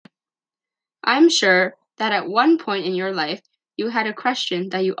I'm sure that at one point in your life, you had a question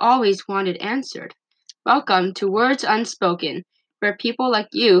that you always wanted answered. Welcome to Words Unspoken, where people like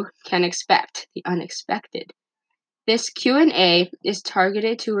you can expect the unexpected. This Q&A is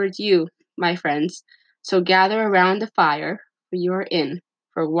targeted towards you, my friends, so gather around the fire, for you are in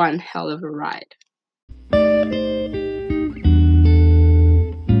for one hell of a ride.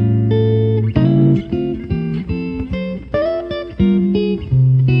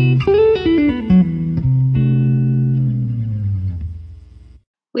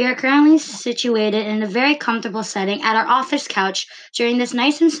 We are currently situated in a very comfortable setting at our office couch during this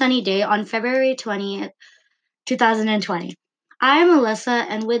nice and sunny day on February 20th, 2020. I am Alyssa,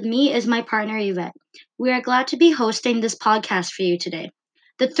 and with me is my partner Yvette. We are glad to be hosting this podcast for you today.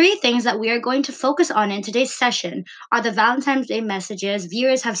 The three things that we are going to focus on in today's session are the Valentine's Day messages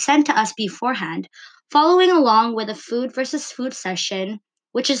viewers have sent to us beforehand, following along with a food versus food session,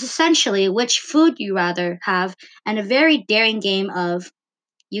 which is essentially which food you rather have, and a very daring game of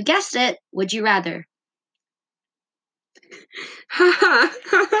you guessed it. Would you rather? I'm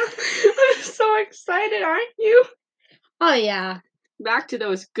so excited, aren't you? Oh, yeah. Back to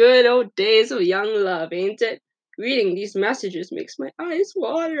those good old days of young love, ain't it? Reading these messages makes my eyes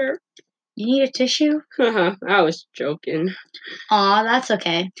water. You need a tissue? I was joking. Aw, that's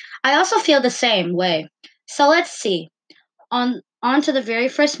okay. I also feel the same way. So let's see. On to the very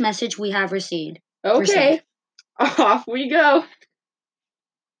first message we have received. Okay. Off we go.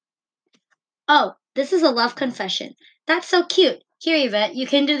 Oh, this is a love confession. That's so cute. Here, Yvette, you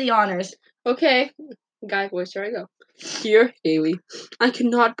can do the honors. Okay. Guy voice, here I go. Dear Haley, I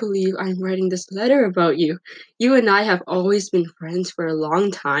cannot believe I'm writing this letter about you. You and I have always been friends for a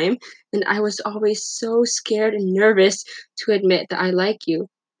long time, and I was always so scared and nervous to admit that I like you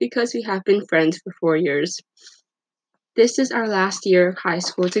because we have been friends for 4 years. This is our last year of high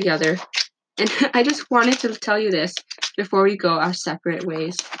school together, and I just wanted to tell you this before we go our separate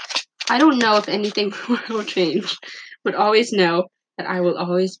ways. I don't know if anything will change, but always know that I will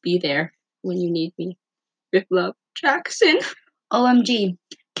always be there when you need me. With love, Jackson. OMG.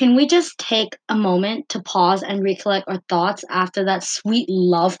 Can we just take a moment to pause and recollect our thoughts after that sweet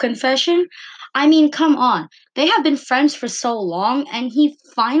love confession? I mean, come on. They have been friends for so long, and he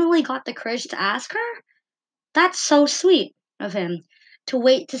finally got the courage to ask her? That's so sweet of him to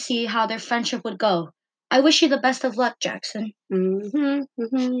wait to see how their friendship would go. I wish you the best of luck, Jackson.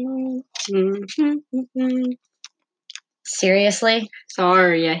 Seriously?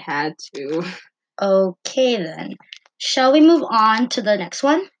 Sorry, I had to. Okay then. Shall we move on to the next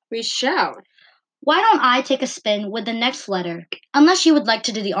one? We shall. Why don't I take a spin with the next letter? Unless you would like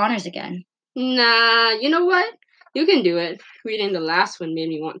to do the honors again. Nah, you know what? You can do it. Reading the last one made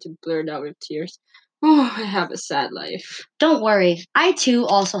me want to blurt out with tears. Oh, I have a sad life. Don't worry. I too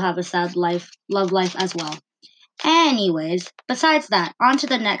also have a sad love life as well. Anyways, besides that, on to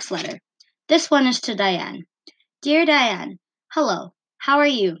the next letter. This one is to Diane. Dear Diane, hello. How are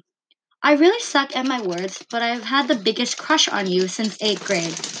you? I really suck at my words, but I've had the biggest crush on you since 8th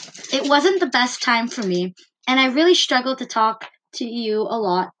grade. It wasn't the best time for me, and I really struggled to talk to you a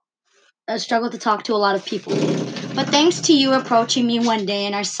lot. I struggled to talk to a lot of people. But thanks to you approaching me one day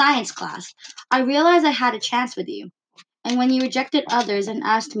in our science class, I realized I had a chance with you. And when you rejected others and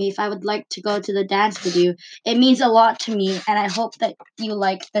asked me if I would like to go to the dance with you, it means a lot to me, and I hope that you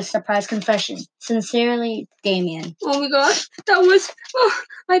like this surprise confession. Sincerely, Damien. Oh my gosh, that was. Oh,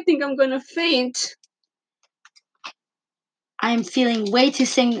 I think I'm gonna faint. I am feeling way too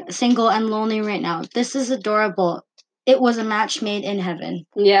single and lonely right now. This is adorable. It was a match made in heaven.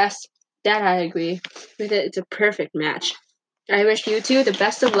 Yes, that I agree. With it, it's a perfect match. I wish you two the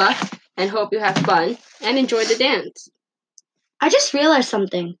best of luck and hope you have fun and enjoy the dance. I just realized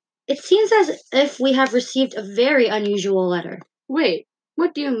something. It seems as if we have received a very unusual letter. Wait,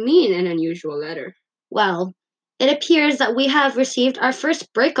 what do you mean an unusual letter? Well, it appears that we have received our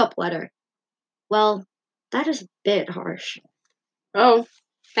first breakup letter. Well, that is a bit harsh. Oh,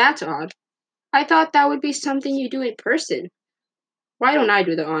 that's odd. I thought that would be something you do in person. Why don't I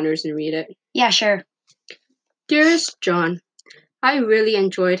do the honors and read it? Yeah, sure. Dearest John, I really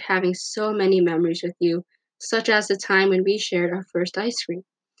enjoyed having so many memories with you, such as the time when we shared our first ice cream.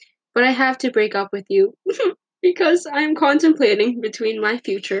 But I have to break up with you because I am contemplating between my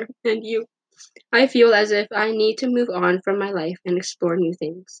future and you. I feel as if I need to move on from my life and explore new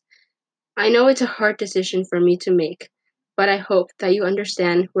things. I know it's a hard decision for me to make, but I hope that you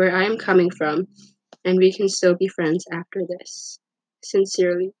understand where I am coming from and we can still be friends after this.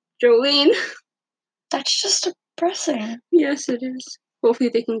 Sincerely, Jolene. That's just depressing. Yes, it is.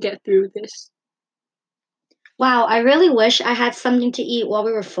 Hopefully they can get through this. Wow, I really wish I had something to eat while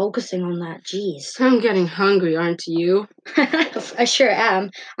we were focusing on that. Jeez. I'm getting hungry, aren't you? I sure am.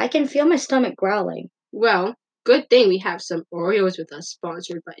 I can feel my stomach growling. Well, good thing we have some Oreos with us,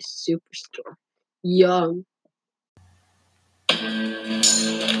 sponsored by Superstore. Yum.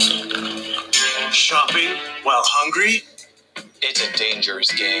 Shopping while hungry? It's a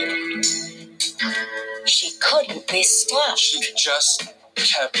dangerous game. She couldn't be stopped. She just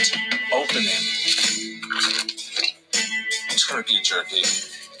kept opening. Turkey jerky.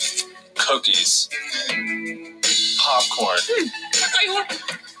 Cookies. Popcorn.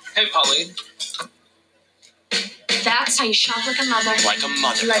 Hey, Polly. That's how you shop like a mother. Like a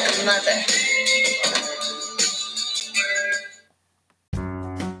mother. Like a mother.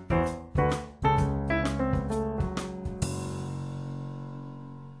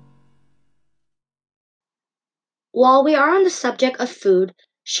 While we are on the subject of food,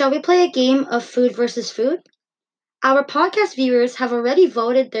 shall we play a game of food versus food? Our podcast viewers have already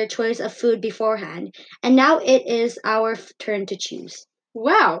voted their choice of food beforehand, and now it is our turn to choose.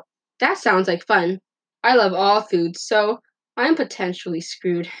 Wow, that sounds like fun. I love all foods, so I'm potentially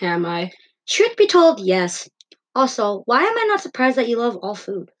screwed, am I? Truth be told, yes. Also, why am I not surprised that you love all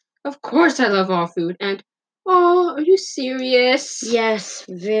food? Of course I love all food, and oh, are you serious? Yes,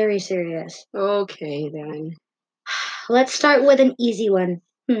 very serious. Okay then. Let's start with an easy one.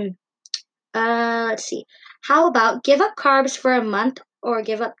 Let's see. How about give up carbs for a month or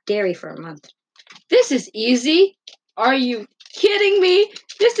give up dairy for a month? This is easy. Are you kidding me?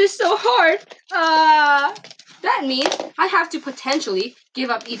 This is so hard. That means I have to potentially give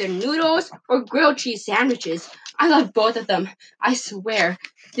up either noodles or grilled cheese sandwiches. I love both of them. I swear,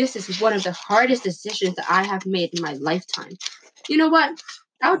 this is one of the hardest decisions that I have made in my lifetime. You know what?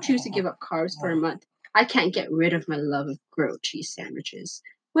 I'll choose to give up carbs for a month. I can't get rid of my love of grilled cheese sandwiches.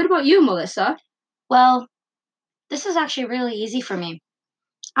 What about you, Melissa? Well, this is actually really easy for me.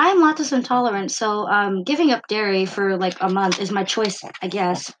 I'm lactose intolerant, so giving up dairy for like a month is my choice, I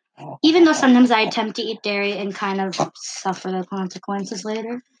guess. Even though sometimes I attempt to eat dairy and kind of suffer the consequences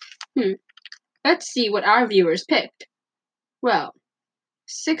later. Let's see what our viewers picked. Well,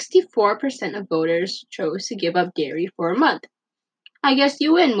 64% of voters chose to give up dairy for a month. I guess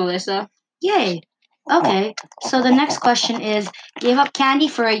you win, Melissa. Yay! Okay, so the next question is give up candy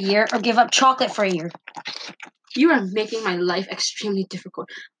for a year or give up chocolate for a year? You are making my life extremely difficult.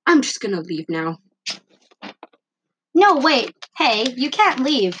 I'm just gonna leave now. No, wait. Hey, you can't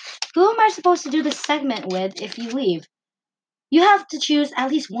leave. Who am I supposed to do this segment with if you leave? You have to choose at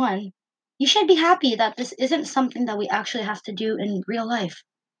least one. You should be happy that this isn't something that we actually have to do in real life.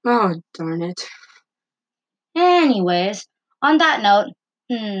 Oh, darn it. Anyways, on that note,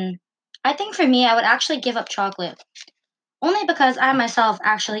 I think for me, I would actually give up chocolate. Only because I myself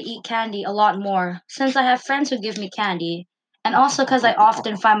actually eat candy a lot more, since I have friends who give me candy, and also because I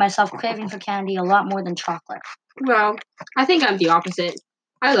often find myself craving for candy a lot more than chocolate. Well, I think I'm the opposite.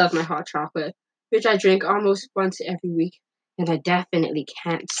 I love my hot chocolate, which I drink almost once every week, and I definitely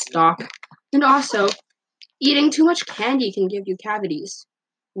can't stop. And also, eating too much candy can give you cavities.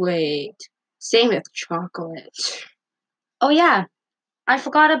 Wait, same with chocolate. Oh yeah, I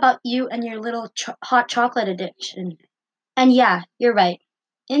forgot about you and your little hot chocolate addiction. And yeah, you're right.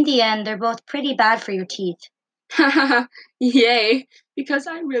 In the end, they're both pretty bad for your teeth. Yay, because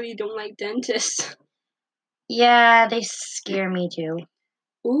I really don't like dentists. Yeah, they scare me too.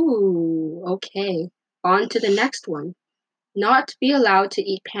 Ooh, okay. On to the next one. Not be allowed to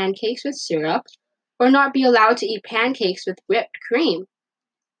eat pancakes with syrup, or not be allowed to eat pancakes with whipped cream.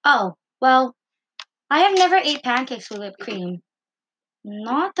 Oh, well, I have never ate pancakes with whipped cream.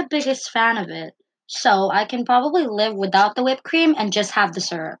 Not the biggest fan of it. So I can probably live without the whipped cream and just have the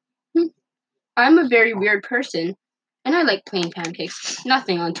syrup. I'm a very weird person, and I like plain pancakes,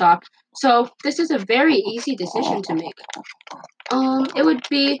 nothing on top. So this is a very easy decision to make. It would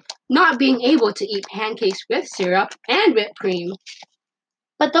be not being able to eat pancakes with syrup and whipped cream.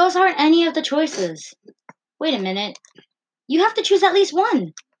 But those aren't any of the choices. Wait a minute. You have to choose at least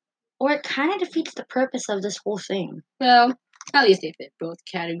one. Or it kind of defeats the purpose of this whole thing. Well, at least they fit both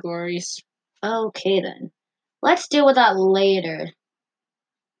categories. Okay then. Let's deal with that later.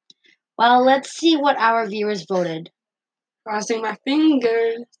 Well, let's see what our viewers voted. Crossing my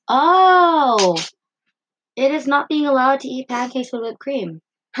fingers. Oh! It is not being allowed to eat pancakes with whipped cream.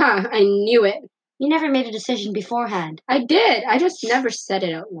 Ha, I knew it. You never made a decision beforehand. I did. I just never said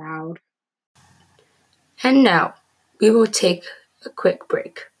it out loud. And now, we will take a quick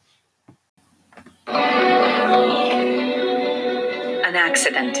break. An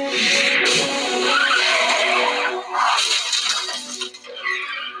accident.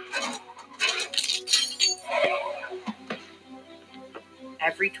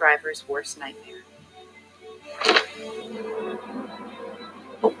 every driver's worst nightmare.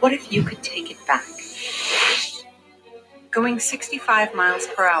 But what if you could take it back? Going 65 miles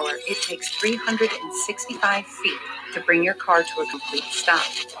per hour, it takes 365 feet to bring your car to a complete stop.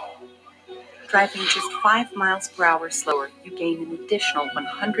 Driving just 5 miles per hour slower, you gain an additional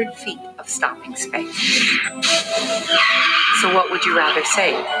 100 feet of stopping space. So what would you rather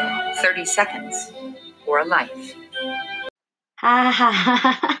save? 30 seconds or a life? Ha ha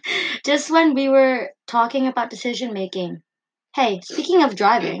ha. Just when we were talking about decision making. Hey, speaking of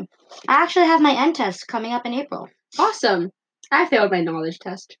driving, I actually have my N test coming up in April. Awesome. I failed my knowledge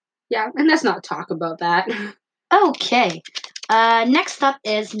test. Yeah, and let's not talk about that. Okay. Next up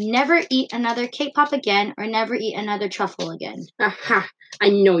is never eat another cake pop again or never eat another truffle again. Aha, I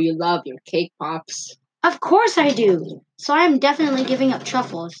know you love your cake pops. Of course I do. So I am definitely giving up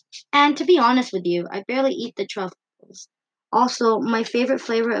truffles. And to be honest with you, I barely eat the truffles. Also, my favorite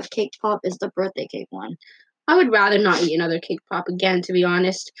flavor of cake pop is the birthday cake one. I would rather not eat another cake pop again, to be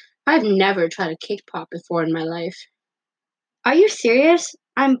honest. I've never tried a cake pop before in my life. Are you serious?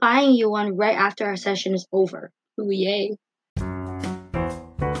 I'm buying you one right after our session is over. Ooh, yay.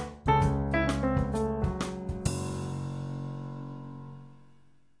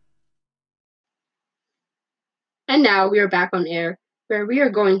 And now we are back on air, where we are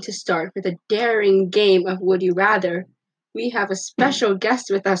going to start with a daring game of Would You Rather. We have a special guest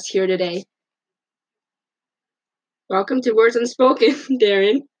with us here today. Welcome to Words Unspoken,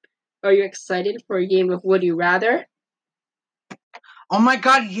 Darren. Are you excited for a game of Would You Rather? Oh my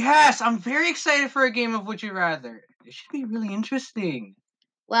god, yes! I'm very excited for a game of Would You Rather. It should be really interesting.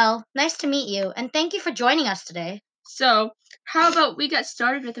 Well, nice to meet you, and thank you for joining us today. So, how about we get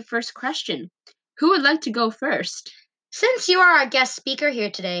started with the first question? Who would like to go first? Since you are our guest speaker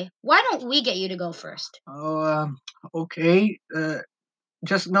here today, why don't we get you to go first? Oh, okay.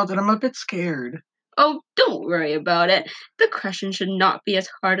 Just know that I'm a bit scared. Oh, don't worry about it. The question should not be as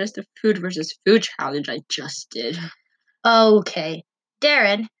hard as the food versus food challenge I just did. Okay.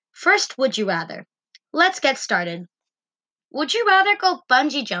 Darren, first would you rather? Let's get started. Would you rather go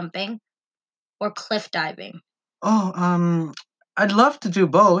bungee jumping or cliff diving? Oh, I'd love to do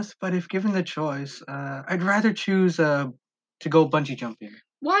both, but if given the choice, I'd rather choose to go bungee jumping.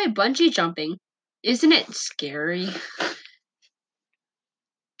 Why bungee jumping? Isn't it scary?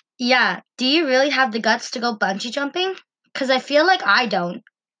 Yeah, do you really have the guts to go bungee jumping? Because I feel like I don't.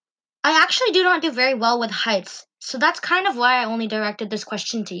 I actually do not do very well with heights, so that's kind of why I only directed this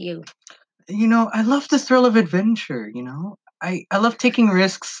question to you. You know, I love the thrill of adventure, you know? I love taking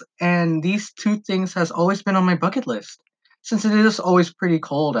risks, and these two things has always been on my bucket list. Since it is always pretty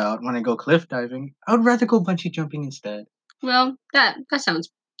cold out when I go cliff diving, I would rather go bungee jumping instead. Well, that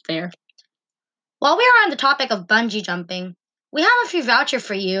sounds fair. While we are on the topic of bungee jumping, we have a free voucher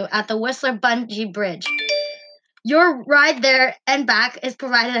for you at the Whistler Bungee Bridge. Your ride there and back is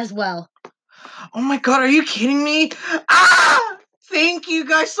provided as well. Oh my god, are you kidding me? Ah! Thank you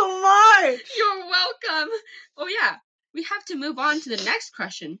guys so much! You're welcome. Oh yeah, we have to move on to the next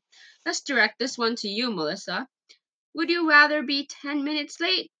question. Let's direct this one to you, Melissa. Would you rather be 10 minutes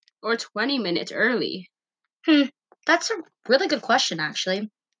late or 20 minutes early? That's a really good question,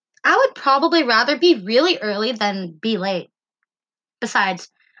 actually. I would probably rather be really early than be late. Besides,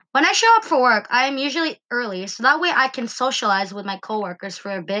 when I show up for work, I am usually early, so that way I can socialize with my coworkers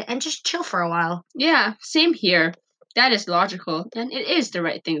for a bit and just chill for a while. Yeah, same here. That is logical, and it is the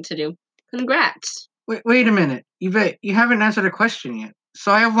right thing to do. Congrats. Wait a minute. Yvette, you haven't answered a question yet,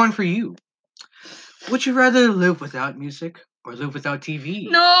 so I have one for you. Would you rather live without music or live without TV?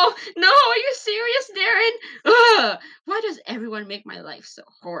 No, are you serious, Darren? Ugh, why does everyone make my life so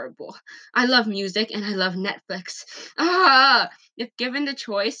horrible? I love music and I love Netflix. If given the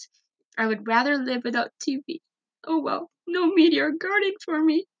choice, I would rather live without TV. Oh well, no Meteor Garden for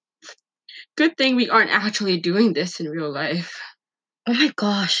me. Good thing we aren't actually doing this in real life. Oh my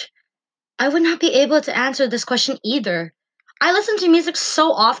gosh. I would not be able to answer this question either. I listen to music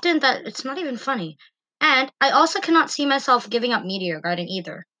so often that it's not even funny. And I also cannot see myself giving up Meteor Garden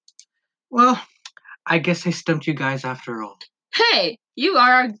either. Well, I guess I stumped you guys after all. Hey, you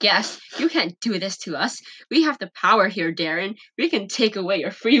are our guest. You can't do this to us. We have the power here, Darren. We can take away your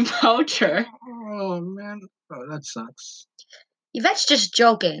free voucher. Oh man, that sucks. Yvette's just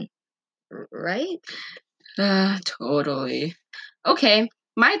joking, right? Totally. Okay,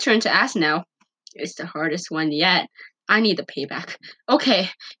 my turn to ask now. It's the hardest one yet. I need the payback.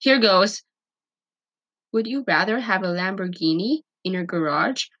 Okay, here goes. Would you rather have a Lamborghini in your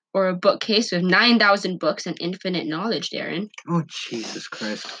garage or a bookcase with 9,000 books and infinite knowledge, Darren? Oh Jesus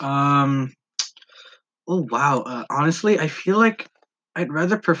Christ. Oh wow. Honestly, I feel like I'd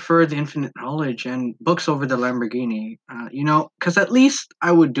rather prefer the infinite knowledge and books over the Lamborghini. Because at least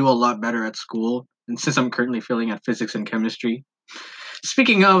I would do a lot better at school, and since I'm currently failing at physics and chemistry.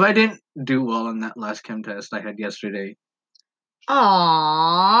 Speaking of, I didn't do well on that last chem test I had yesterday.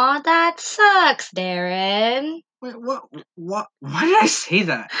 Aw, that sucks, Darren. Wait, what? Why did I say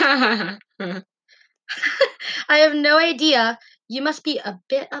that? I have no idea. You must be a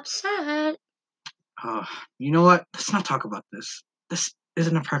bit upset. You know what? Let's not talk about this. This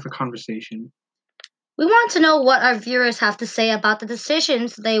isn't a private conversation. We want to know what our viewers have to say about the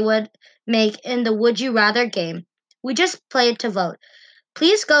decisions they would make in the Would You Rather game. We just played to vote.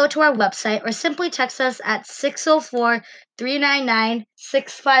 Please go to our website or simply text us at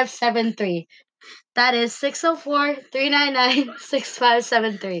 604-399-6573. That is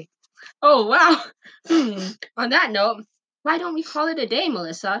 604-399-6573. Oh, wow. On that note, why don't we call it a day,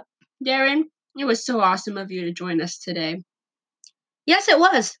 Melissa? Darren, it was so awesome of you to join us today. Yes, it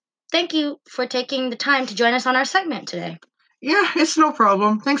was. Thank you for taking the time to join us on our segment today. Yeah, it's no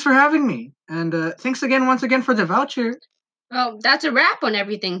problem. Thanks for having me. And thanks once again for the voucher. Well, that's a wrap on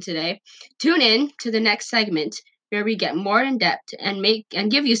everything today. Tune in to the next segment where we get more in depth and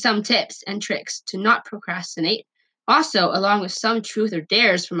give you some tips and tricks to not procrastinate. Also, along with some truth or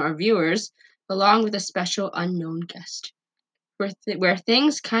dares from our viewers, along with a special unknown guest, where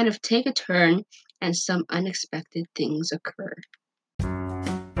things kind of take a turn and some unexpected things occur.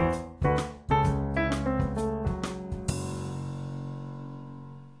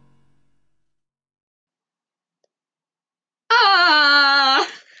 Ah!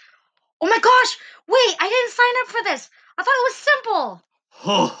 Oh my gosh! Wait, I didn't sign up for this. I thought it was simple.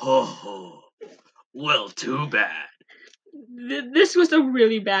 Ho ho ho. Well, too bad. This was a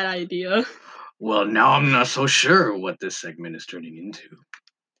really bad idea. Well, now I'm not so sure what this segment is turning into.